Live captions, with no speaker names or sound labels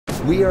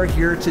We are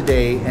here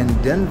today in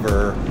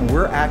Denver, and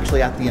we're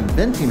actually at the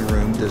Inventing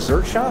Room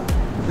dessert shop.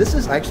 This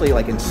is actually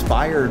like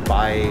inspired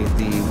by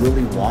the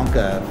Willy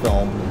Wonka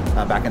film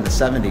back in the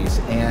 70s,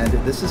 and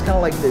this is kind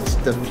of like it's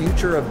the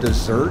future of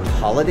dessert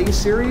holiday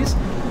series,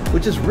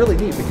 which is really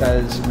neat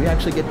because we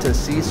actually get to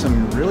see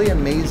some really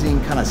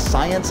amazing kind of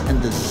science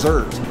and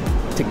dessert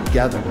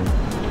together.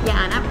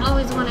 Yeah, and I've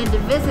always wanted to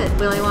visit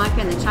Willy Wonka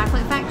and the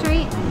Chocolate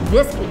Factory.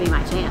 This could be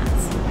my chance.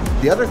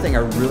 The other thing I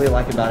really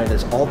like about it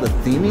is all the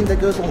theming that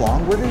goes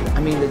along with it.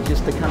 I mean, it's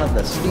just the kind of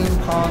the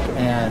steampunk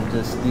and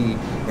just the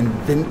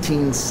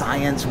inventing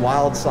science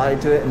wild side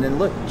to it. And then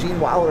look, Gene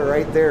Wilder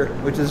right there,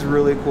 which is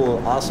really cool.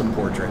 Awesome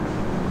portrait.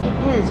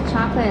 It is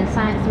chocolate and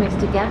science mixed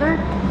together.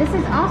 This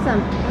is awesome.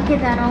 Look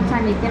at that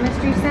old-timey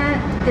chemistry set.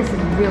 This is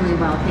really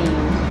well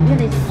themed. Look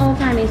at these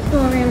old-timey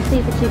schoolroom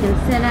seats that you can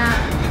sit at.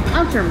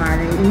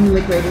 Ultramodern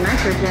liquid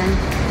nitrogen.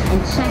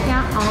 And check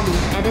out all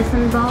these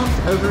Edison bulbs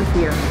over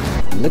here.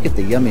 Look at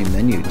the yummy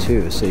menu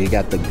too. So you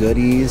got the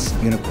goodies,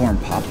 unicorn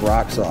pop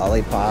rocks,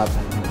 lollipop,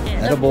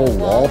 edible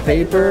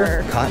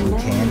wallpaper, cotton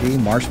candy,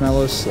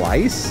 marshmallow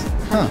slice.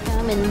 Huh.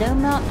 And no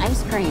melt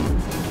ice cream.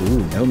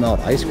 Ooh, no melt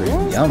ice cream.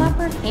 Liz Yum.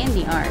 Copper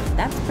candy art.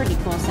 That's pretty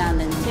cool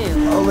sounding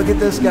too. Oh, look at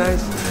this,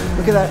 guys.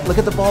 Look at that. Look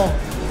at the ball.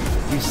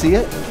 Do you see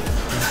it?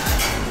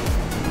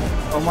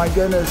 Oh my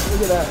goodness.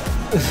 Look at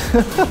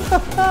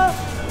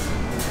that.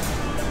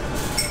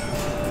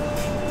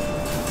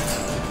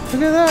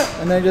 Look at that,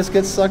 and then it just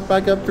gets sucked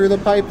back up through the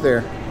pipe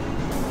there.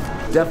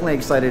 Definitely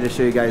excited to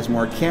show you guys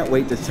more. Can't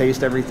wait to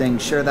taste everything,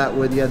 share that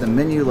with you. The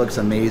menu looks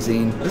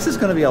amazing. This is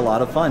gonna be a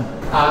lot of fun.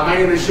 My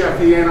name is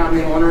Chef Ian, I'm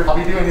the owner. I'll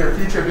be doing your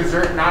future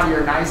dessert Naughty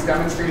or Nice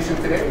demonstration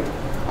today.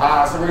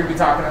 So we're gonna be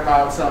talking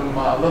about some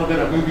little bit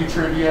of movie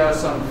trivia,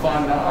 some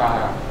fun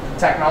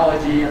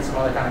technology, and some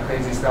other kind of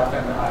crazy stuff,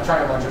 and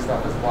try a bunch of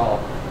stuff as well.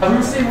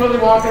 Who's seen Willy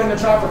Wonka and the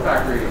Chocolate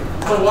Factory?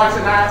 So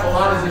watching that a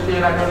lot as a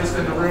kid, I noticed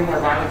in the room where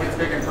Violet gets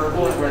big and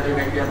purple and where they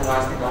make the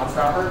everlasting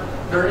gobstopper,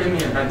 they're in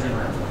the Inventing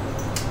Room.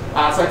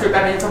 So I took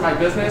that name for my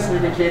business.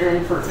 We've been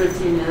catering for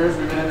 15 years.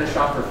 We've been in the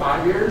shop for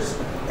 5 years.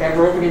 And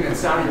we're opening in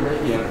Saudi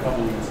Arabia in a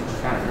couple weeks, which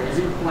is kind of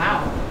crazy.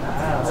 Wow.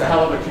 It's a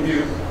hell of a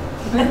commute.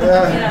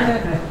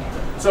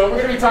 So we're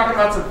going to be talking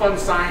about some fun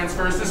science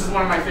first. This is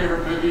one of my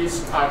favorite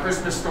movies,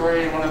 Christmas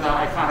Story, and one of the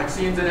iconic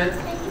scenes in it.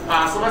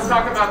 So let's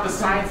talk about the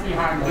science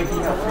behind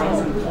licking a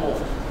frozen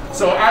pole.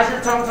 So as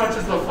your tongue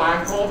touches the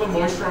flagpole, the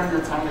moisture on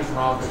your tongue is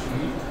robbed of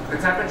heat. The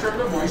temperature of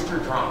the moisture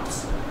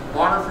drops.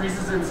 Water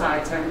freezes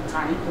inside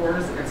tiny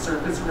pores and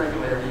surface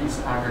irregularities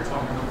on your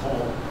tongue and the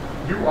pole.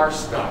 You are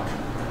stuck.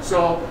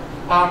 So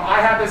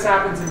I had this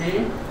happen to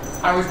me.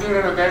 I was doing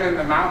an event in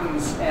the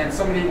mountains and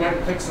somebody went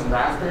and picked some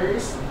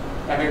raspberries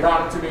and they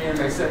brought it to me and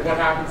they said, what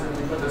happens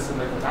if we put this in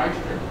liquid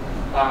nitrogen?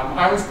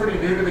 I was pretty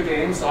new to the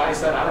game, so I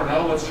said, I don't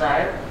know, let's try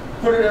it.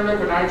 Put it in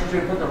liquid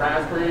nitrogen, put the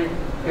raspberry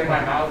in my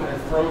mouth, and it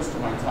froze to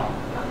my tongue.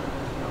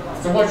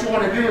 So what you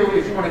want to do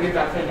is you want to get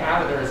that thing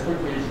out of there as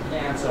quickly as you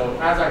can. So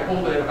as I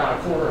pulled it, about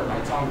a quarter of my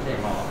tongue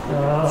came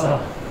off. So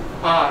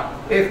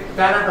if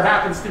that ever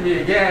happens to me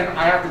again,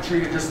 I have to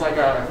treat it just like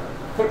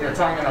putting your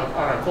tongue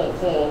on a cold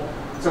pole.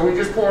 So we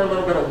just pour a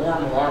little bit of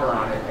warm water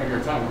on it, and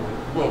your tongue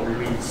will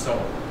release. So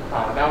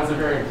that was a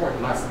very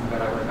important lesson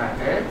that I learned that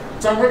day.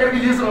 So we're going to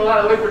be using a lot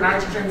of liquid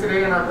nitrogen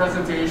today in our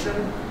presentation.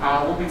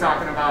 We'll be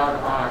talking about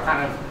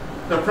kind of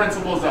the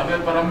principles of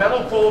it, but a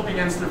metal pole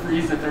begins to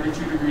freeze at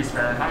 32 degrees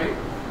Fahrenheit.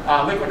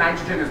 Liquid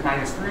nitrogen is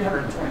minus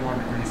 321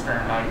 degrees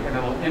Fahrenheit, and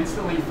it'll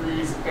instantly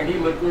freeze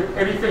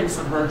anything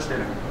submerged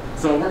in it.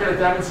 So we're going to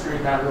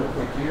demonstrate that real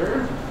quick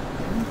here.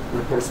 I'm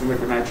going to pour some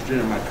liquid nitrogen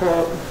in my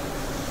cup,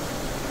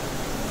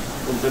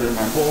 a little bit in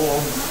my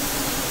bowl.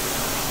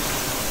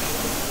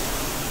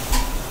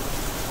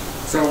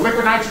 So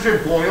liquid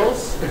nitrogen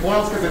boils. It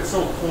boils because it's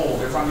so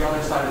cold. It's on the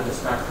other side of the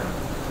spectrum.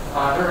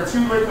 There are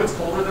two liquids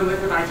colder than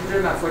liquid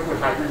nitrogen. That's liquid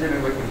hydrogen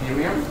and liquid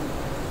helium.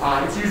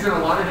 It's used in a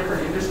lot of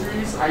different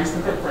industries. I used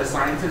to cook for a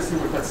scientist who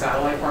would put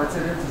satellite parts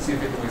in it to see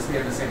if it could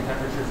withstand the same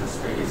temperatures as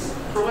space.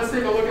 So let's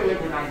take a look at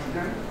liquid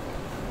nitrogen.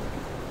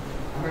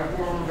 I'm going to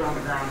pour a little bit on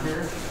the ground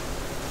here.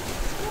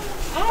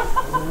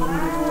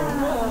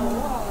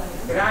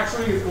 It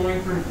actually is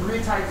going through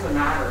 3 types of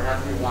matter as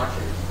we watch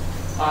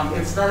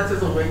it. It starts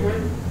as a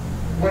liquid.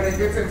 When it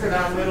gets into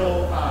that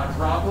little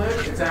droplet,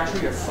 it's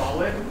actually a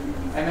solid,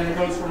 and then it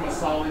goes from a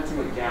solid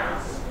to a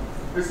gas.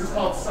 This is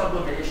called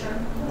sublimation,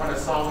 when a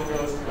solid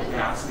goes to a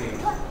gas state.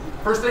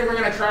 First thing we're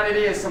going to try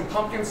today is some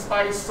pumpkin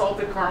spice,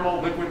 salted caramel,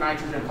 liquid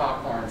nitrogen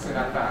popcorn. Say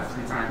that fast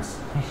 3 times.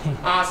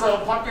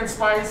 So pumpkin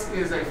spice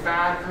is a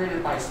fad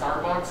created by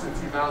Starbucks in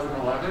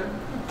 2011,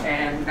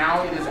 and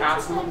now it is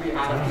absolutely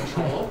out of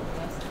control.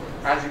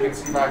 As you can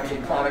see by the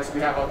products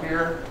we have up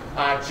here.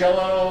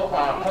 Jello,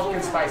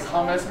 pumpkin spice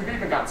hummus. We've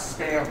even got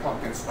Spam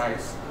pumpkin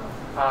spice.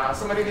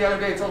 Somebody the other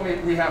day told me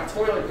we have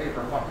toilet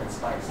paper pumpkin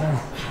spice.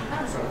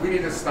 So we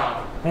need to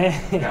stop.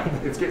 Yeah,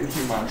 it's getting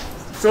too much.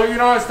 So you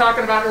know I was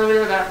talking about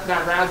earlier that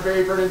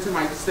raspberry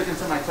sticking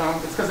to my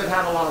tongue. It's because it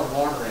had a lot of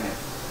water in it.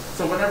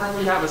 So whenever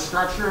we have a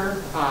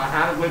structure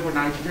out of liquid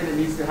nitrogen, it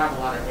needs to have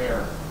a lot of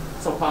air.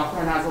 so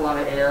popcorn has a lot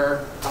of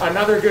air.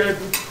 Another good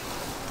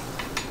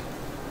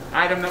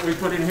item that we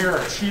put in here are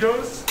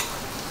Cheetos.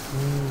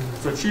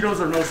 So Cheetos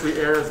are mostly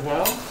air as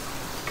well.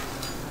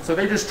 So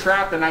they just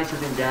trap the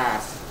nitrogen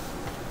gas.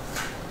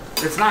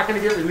 It's not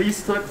going to get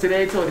released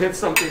today till it hits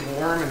something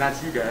warm, and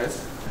that's you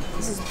guys.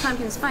 This is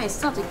pumpkin spice,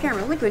 salted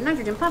caramel, liquid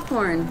nitrogen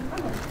popcorn.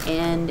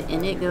 And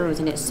in it goes,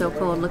 and it's so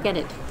cold. Look at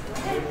it.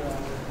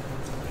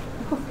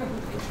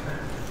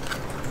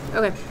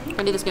 Okay,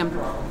 I'll do this again.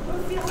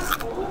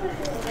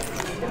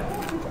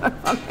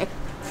 Okay.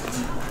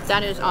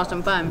 That is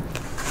awesome fun.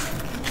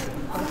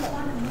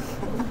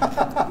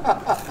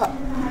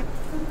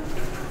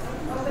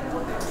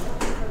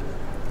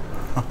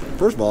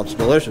 First of all, it's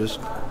delicious.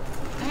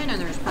 I didn't know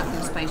there was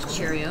pumpkin spice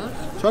Cheerios.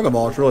 Second of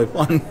all, it's really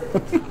fun.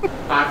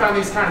 I found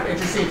these kind of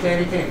interesting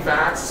candy cane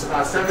facts.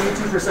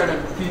 72%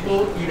 of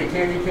people eat a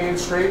candy cane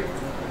straight.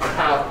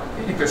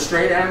 Eat the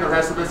straight end, the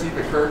rest of us eat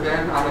the curved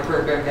end. I'm a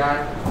curved end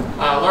guy.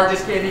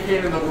 Largest candy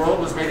cane in the world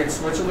was made in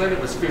Switzerland.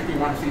 It was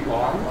 51 feet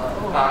long.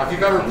 If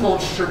you've ever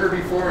pulled sugar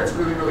before, it's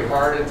really, really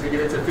hard, and to get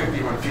it to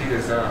 51 feet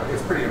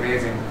is pretty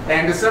amazing.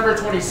 And December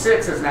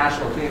 26th is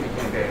National Candy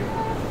Cane Day.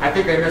 I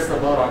think they missed the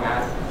boat on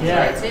that.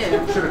 Yeah, right?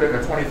 Should have been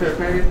the 25th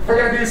maybe. We're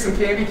gonna do some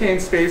candy cane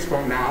space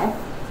foam now.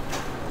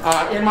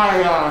 In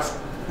my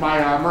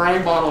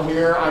meringue bottle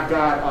here, I've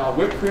got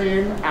whipped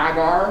cream,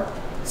 agar,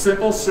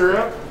 simple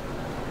syrup,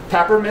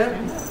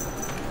 peppermint,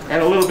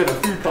 and a little bit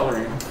of food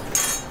coloring.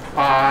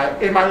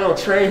 In my little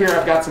tray here,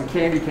 I've got some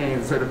candy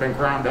canes that have been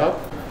ground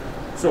up.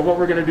 So what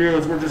we're gonna do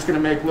is we're just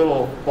gonna make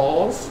little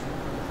balls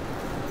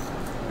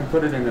and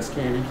put it in this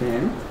candy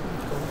cane.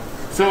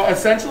 So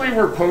essentially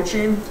we're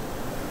poaching.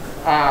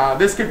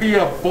 This could be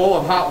a bowl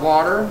of hot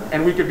water,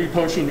 and we could be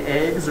poaching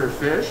eggs or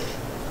fish,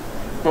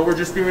 but we're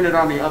just doing it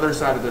on the other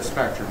side of the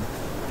spectrum.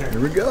 Here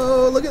we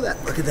go. Look at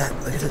that. Look at that.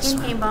 Look at this.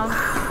 Candy cane ball.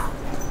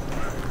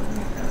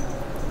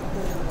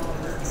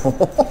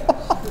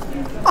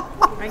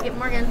 Right, get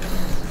Morgan.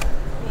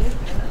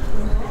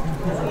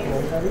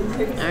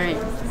 All right.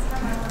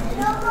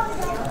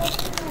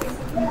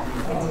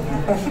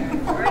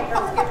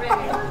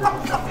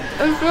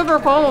 It's super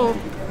cold.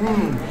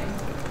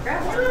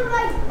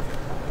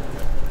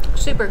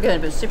 Super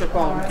good, but super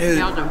cold.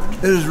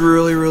 It is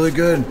really, really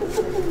good.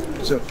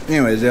 So,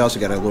 anyways, they also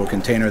got a little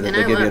container that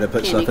they give you to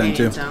put stuff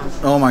into.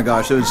 Oh my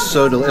gosh, it was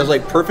so delicious. It was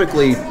like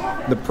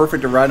the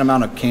perfect right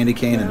amount of candy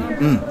cane,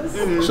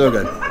 and so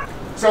good.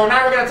 So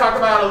now we're going to talk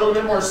about a little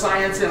bit more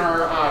science in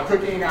our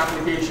cooking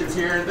applications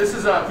here. This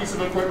is a piece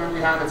of equipment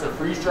we have. It's a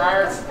freeze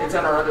dryer. It's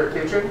at our other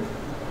kitchen.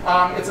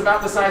 It's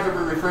about the size of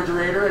a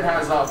refrigerator. It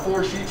has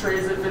 4 sheet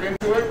trays that fit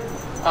into it.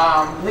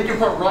 We can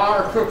put raw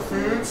or cooked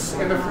foods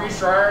in the freeze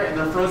dryer, and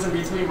they're frozen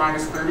between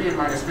 -30 and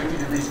 -50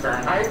 degrees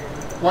Fahrenheit.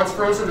 Once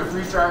frozen, the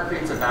freeze dryer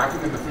creates a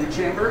vacuum in the food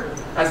chamber.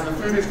 As the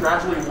food is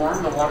gradually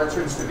warmed, the water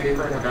turns to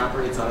vapor and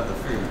evaporates out of the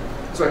food.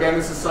 So again,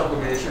 this is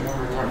sublimation when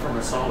we're going from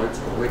a solid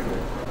to a liquid.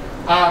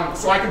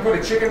 So I can put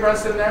a chicken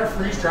breast in there,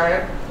 freeze dry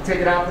it, take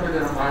it out, put it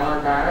in a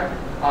Mylar bag,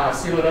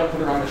 seal it up,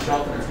 put it on the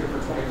shelf, and it's good for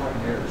 25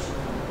 years.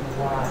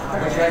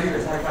 Wow. Would you guys eat a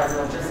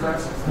 25-year-old chicken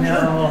breast?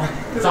 No.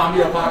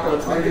 Zombie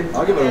apocalypse, maybe?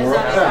 I'll give it a whirl.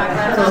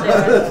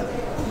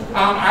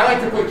 I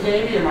like to put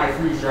candy in my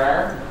freeze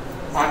dryer.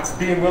 It's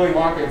being Willy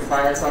Wonka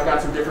inspired, so I've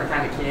got some different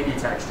kind of candy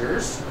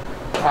textures.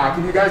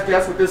 Can you guys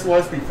guess what this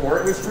was before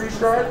it was freeze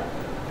dried?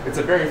 It's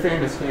a very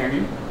famous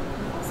candy.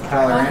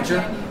 Jolly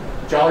Rancher?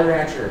 Jolly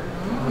Rancher.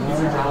 These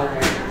are Jolly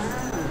Ranchers.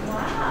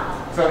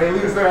 So they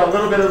lose a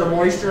little bit of the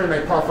moisture and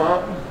they puff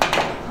up.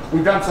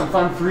 We've done some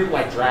fun fruit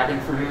like dragon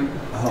fruit.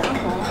 Oh,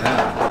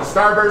 yeah.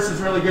 Starburst is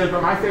really good,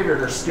 but my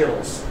favorite are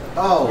Skittles.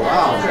 Oh,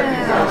 wow.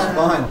 That's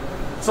fun.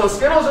 So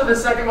Skittles are the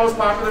second most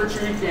popular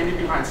chewy candy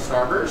behind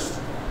Starburst.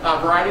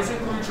 Varieties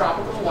include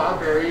tropical, wild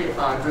berry,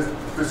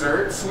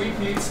 dessert, sweet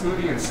heat,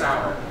 smoothie, and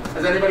sour.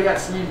 Has anybody had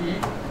sweet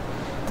heat?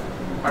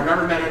 I've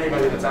never met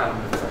anybody that's had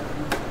them before.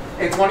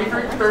 In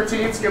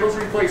 2013, Skittles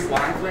replaced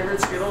lime-flavored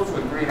Skittles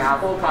with green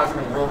apple, causing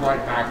a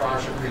worldwide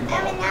backlash of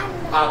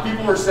recall.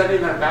 People were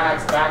sending their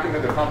bags back into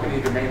the company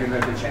demanding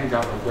them to change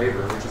out the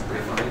flavor, which is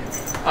pretty funny.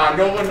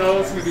 No one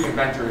knows who the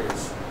inventor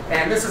is.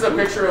 And this is a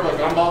picture of a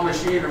gumball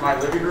machine in my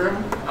living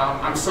room.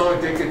 I'm so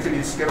addicted to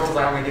these Skittles,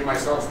 I only give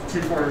myself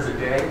 2 quarters a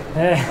day.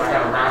 So I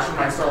gotta ration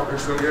myself, they're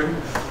so good.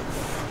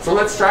 So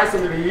let's try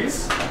some of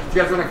these.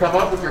 You guys wanna come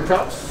up with your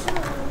cups?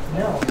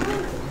 No.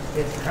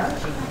 It's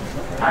crunchy.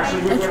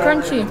 Actually, It's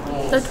crunchy.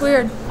 That's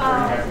weird.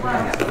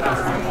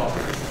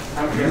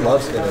 You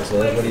love Skittles,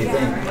 Liz. What do you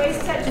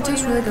think? It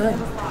tastes really good.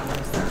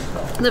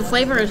 The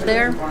flavor is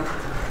there.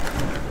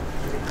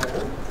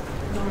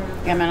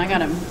 Yeah, man,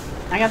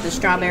 I got the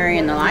strawberry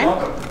and the lime.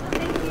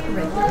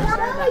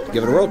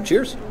 Give it a roll.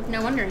 Cheers.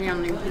 No wonder he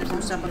only eats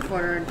himself a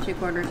quarter or 2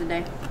 quarters a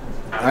day.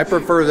 I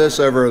prefer this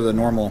over the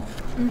normal.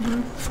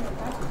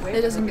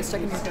 It doesn't get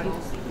stuck in your teeth.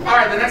 All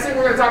right, the next thing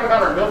we're going to talk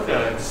about are milk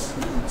duds.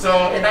 So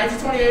in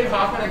 1928,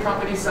 Hoffman and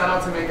Company set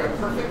out to make a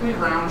perfectly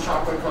round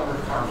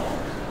chocolate-covered caramel.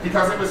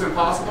 Because it was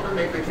impossible to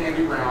make the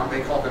candy round,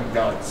 they called them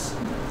duds.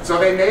 So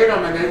they made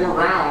them and they were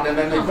round, and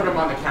then they put them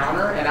on the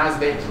counter, and as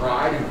they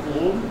dried and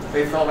cooled,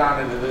 they fell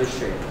down into this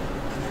shape.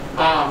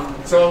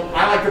 So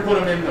I like to put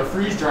them in the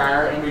freeze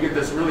dryer, and we get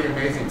this really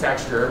amazing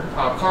texture.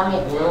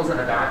 Caramel boils in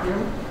a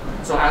vacuum,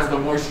 so as the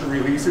moisture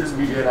releases,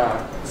 we get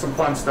some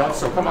fun stuff.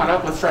 So come on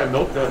up, let's try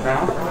milk dud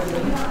now.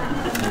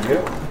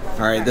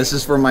 All right, this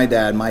is for my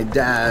dad. My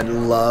dad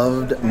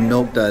loved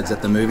Milk Duds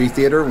at the movie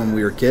theater when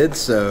we were kids,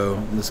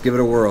 so let's give it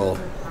a whirl.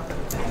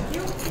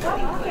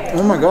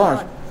 Oh my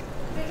gosh.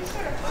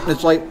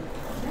 It's like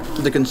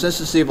the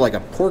consistency of like a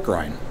pork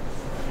rind.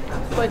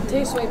 But it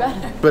tastes way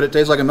better. But it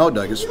tastes like a Milk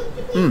Dud. It's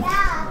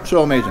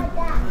so amazing.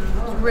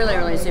 It's really,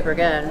 really super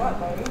good.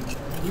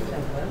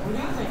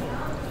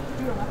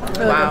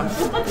 Wow,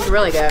 it's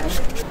really good.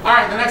 All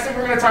right, the next thing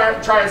we're going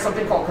to try is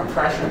something called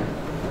compression.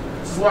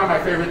 This is one of my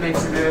favorite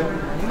things to do.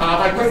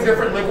 By putting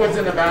different liquids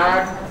in the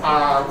bag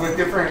with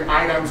different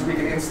items, we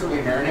can instantly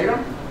marinate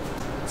them.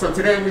 So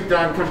today we've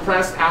done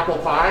compressed apple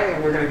pie,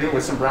 and we're going to do it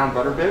with some brown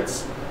butter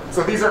bits.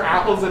 So these are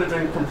apples that have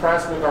been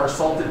compressed with our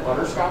salted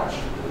butterscotch.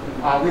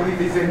 We leave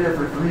these in here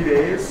for 3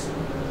 days,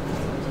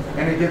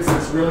 and it gets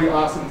this really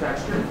awesome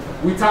texture.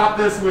 We top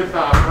this with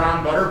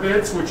brown butter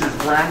bits, which is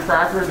graham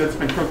cracker that's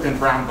been cooked in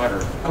brown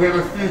butter. We have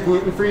a few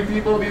gluten-free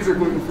people. These are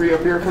gluten-free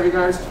up here for you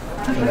guys.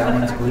 So that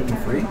one's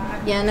gluten-free?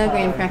 Yeah, no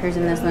graham crackers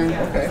in this one.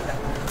 Okay.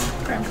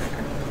 Graham cracker.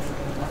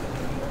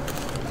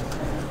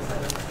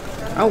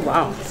 Oh,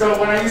 wow. So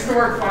when I used to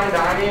work fine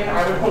dining,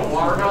 I would put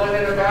watermelon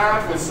in a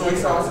bag with soy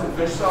sauce and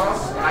fish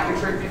sauce, and I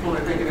could trick people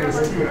into thinking it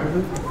was tuna.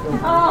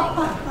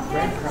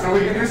 So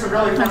we can do some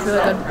really fun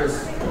stuff with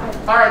this.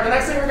 All right, the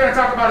next thing we're going to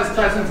talk about is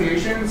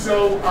presentation.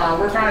 So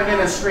we're kind of in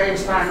a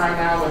strange time right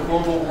now with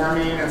global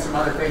warming and some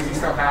other crazy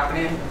stuff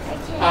happening.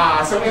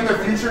 So in the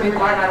future, we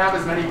might not have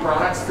as many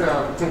products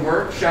to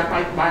work. Chef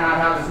might not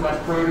have as much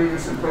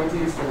produce and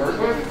proteins to work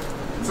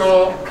with.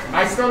 So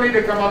I still need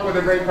to come up with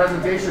a great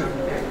presentation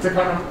to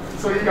come,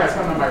 so you guys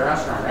come to my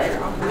restaurant, right?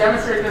 To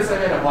demonstrate this,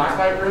 I'm in a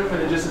blacklight room,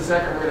 and in just a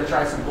second, we're going to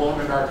try some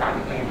glow-in-the-dark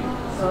cotton candy.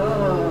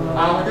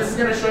 What this is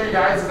going to show you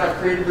guys is I've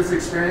created this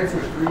experience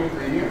with 3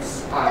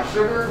 ingredients.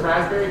 Sugar,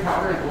 raspberry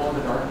powder, and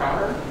glow-in-the-dark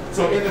powder.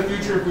 So in the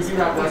future, if we do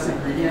have less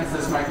ingredients,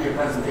 this might be a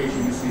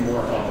presentation you see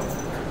more of.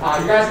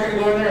 You guys are going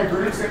to go in there in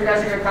groups, and you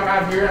guys are going to come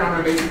out here, and I'm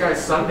going to make you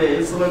guys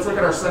sundaes. So let's look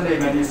at our Sunday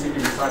menu so you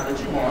can decide what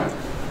you want.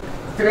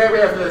 Today we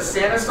have the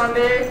Santa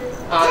Sundae.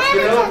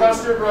 Vanilla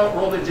custard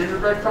rolled in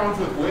gingerbread crumbs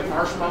with whipped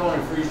marshmallow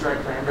and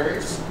freeze-dried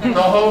cranberries.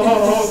 The Ho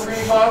Ho Ho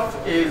Cream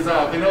Puff is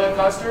vanilla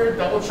custard,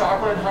 double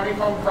chocolate,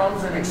 honeycomb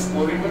crumbs, and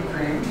exploding whipped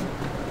cream.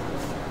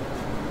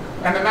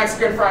 And the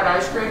Mexican fried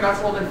ice cream,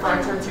 that's rolled in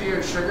fried tortilla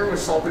and sugar with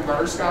salted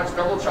butterscotch,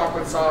 double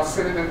chocolate sauce,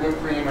 cinnamon whipped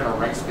cream, and a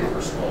rice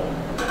paper skull.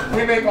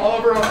 We make all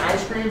of our own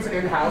ice creams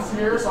in-house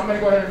here, so I'm going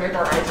to go ahead and make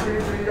our ice cream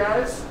for you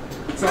guys.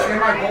 So in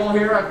my bowl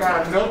here, I've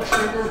got milk,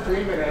 sugar,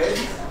 cream, and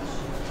eggs.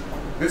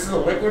 This is a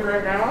liquid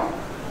right now.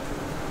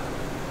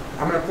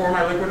 I'm going to pour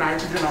my liquid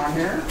nitrogen on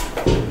here.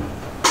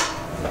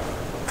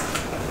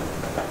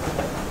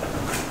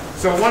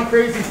 So one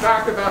crazy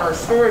fact about our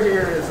store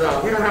here is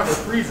we don't have a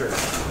freezer.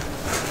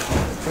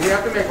 So we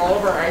have to make all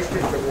of our ice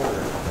cream to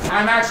order.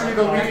 I'm actually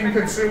the leading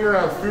consumer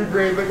of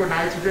food-grade liquid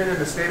nitrogen in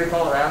the state of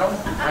Colorado.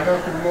 I go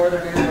through more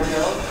than anybody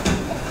else.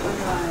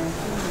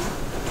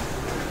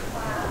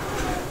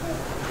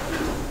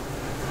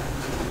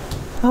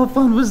 How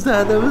fun was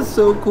that? That was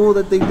so cool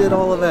that they did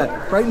all of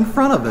that right in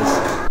front of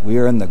us. We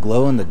are in the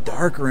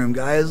glow-in-the-dark room,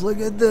 guys.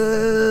 Look at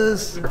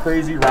this.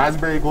 Crazy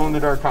raspberry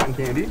glow-in-the-dark cotton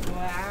candy.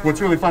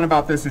 What's really fun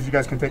about this is you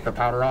guys can take the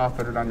powder off,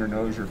 put it on your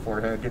nose, your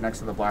forehead, get next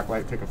to the black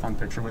light, take a fun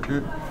picture with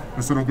it.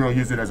 This little girl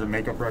used it as a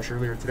makeup brush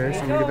earlier today,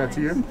 so I'm gonna get that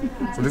to you.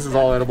 So this is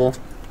all edible.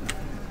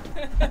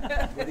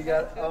 What do you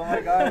got? Oh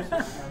my gosh.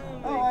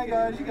 Oh my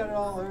gosh, you got it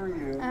all over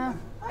you.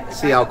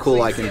 See how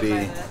cool I can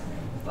be.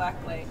 Black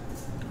light.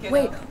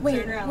 Wait.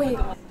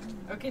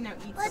 Okay, now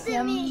eat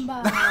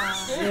Simba.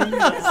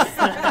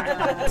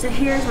 So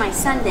here's my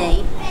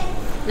sundae.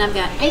 And I've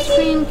got ice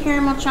cream,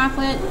 caramel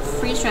chocolate,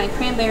 freeze-dried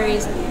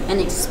cranberries, and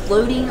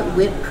exploding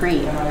whipped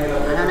cream.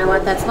 I don't know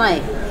what that's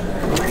like.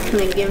 We're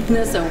gonna give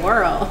this a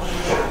whirl.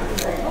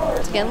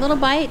 Let's get a little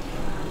bite.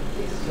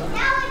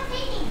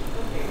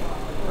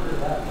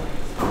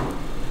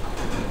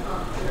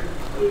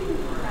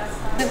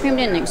 Whipped cream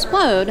didn't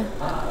explode.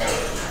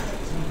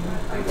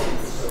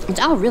 It's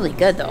all really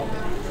good though.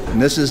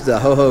 And this is the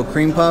Ho Ho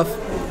Cream Puff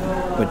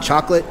with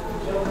chocolate,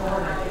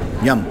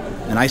 yum,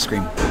 and ice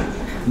cream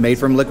made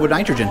from liquid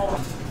nitrogen.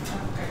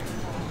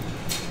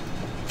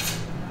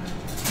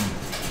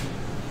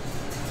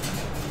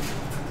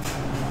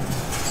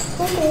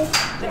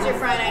 What's your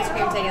fried ice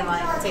cream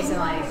tasting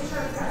like?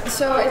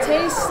 So it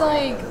tastes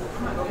like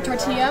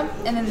tortilla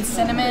and then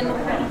cinnamon.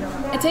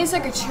 It tastes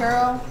like a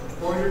churro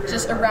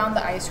just around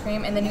the ice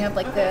cream, and then you have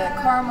like the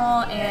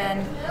caramel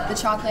and the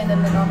chocolate and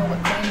then the normal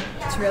whipped cream.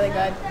 It's really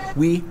good.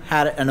 We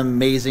had an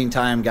amazing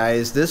time,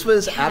 guys. This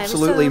was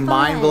absolutely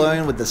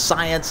mind-blowing with the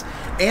science,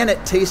 and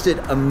it tasted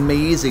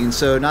amazing.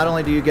 So not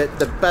only do you get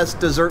the best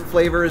dessert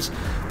flavors,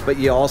 but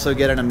you also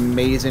get an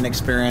amazing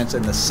experience,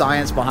 and the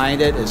science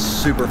behind it is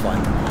super fun.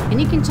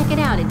 And you can check it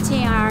out at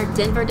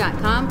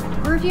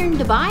trdenver.com, or if you're in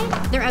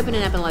Dubai, they're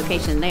opening up a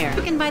location there.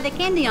 You can buy the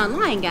candy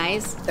online,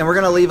 guys. And we're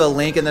gonna leave a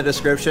link in the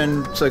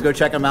description, so go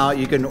check them out.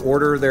 You can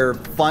order their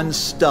fun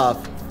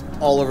stuff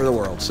all over the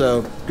world.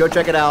 So go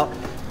check it out.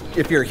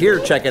 If you're here,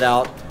 check it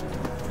out.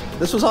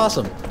 This was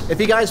awesome. If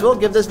you guys will,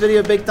 give this video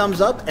a big thumbs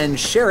up and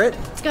share it.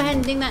 Let's go ahead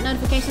and ding that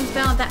notifications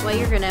bell. That way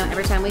you're gonna know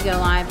every time we go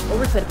live or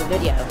we put up a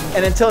video.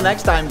 And until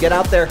next time, get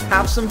out there,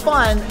 have some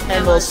fun,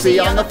 and we'll see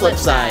you on the flip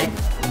side.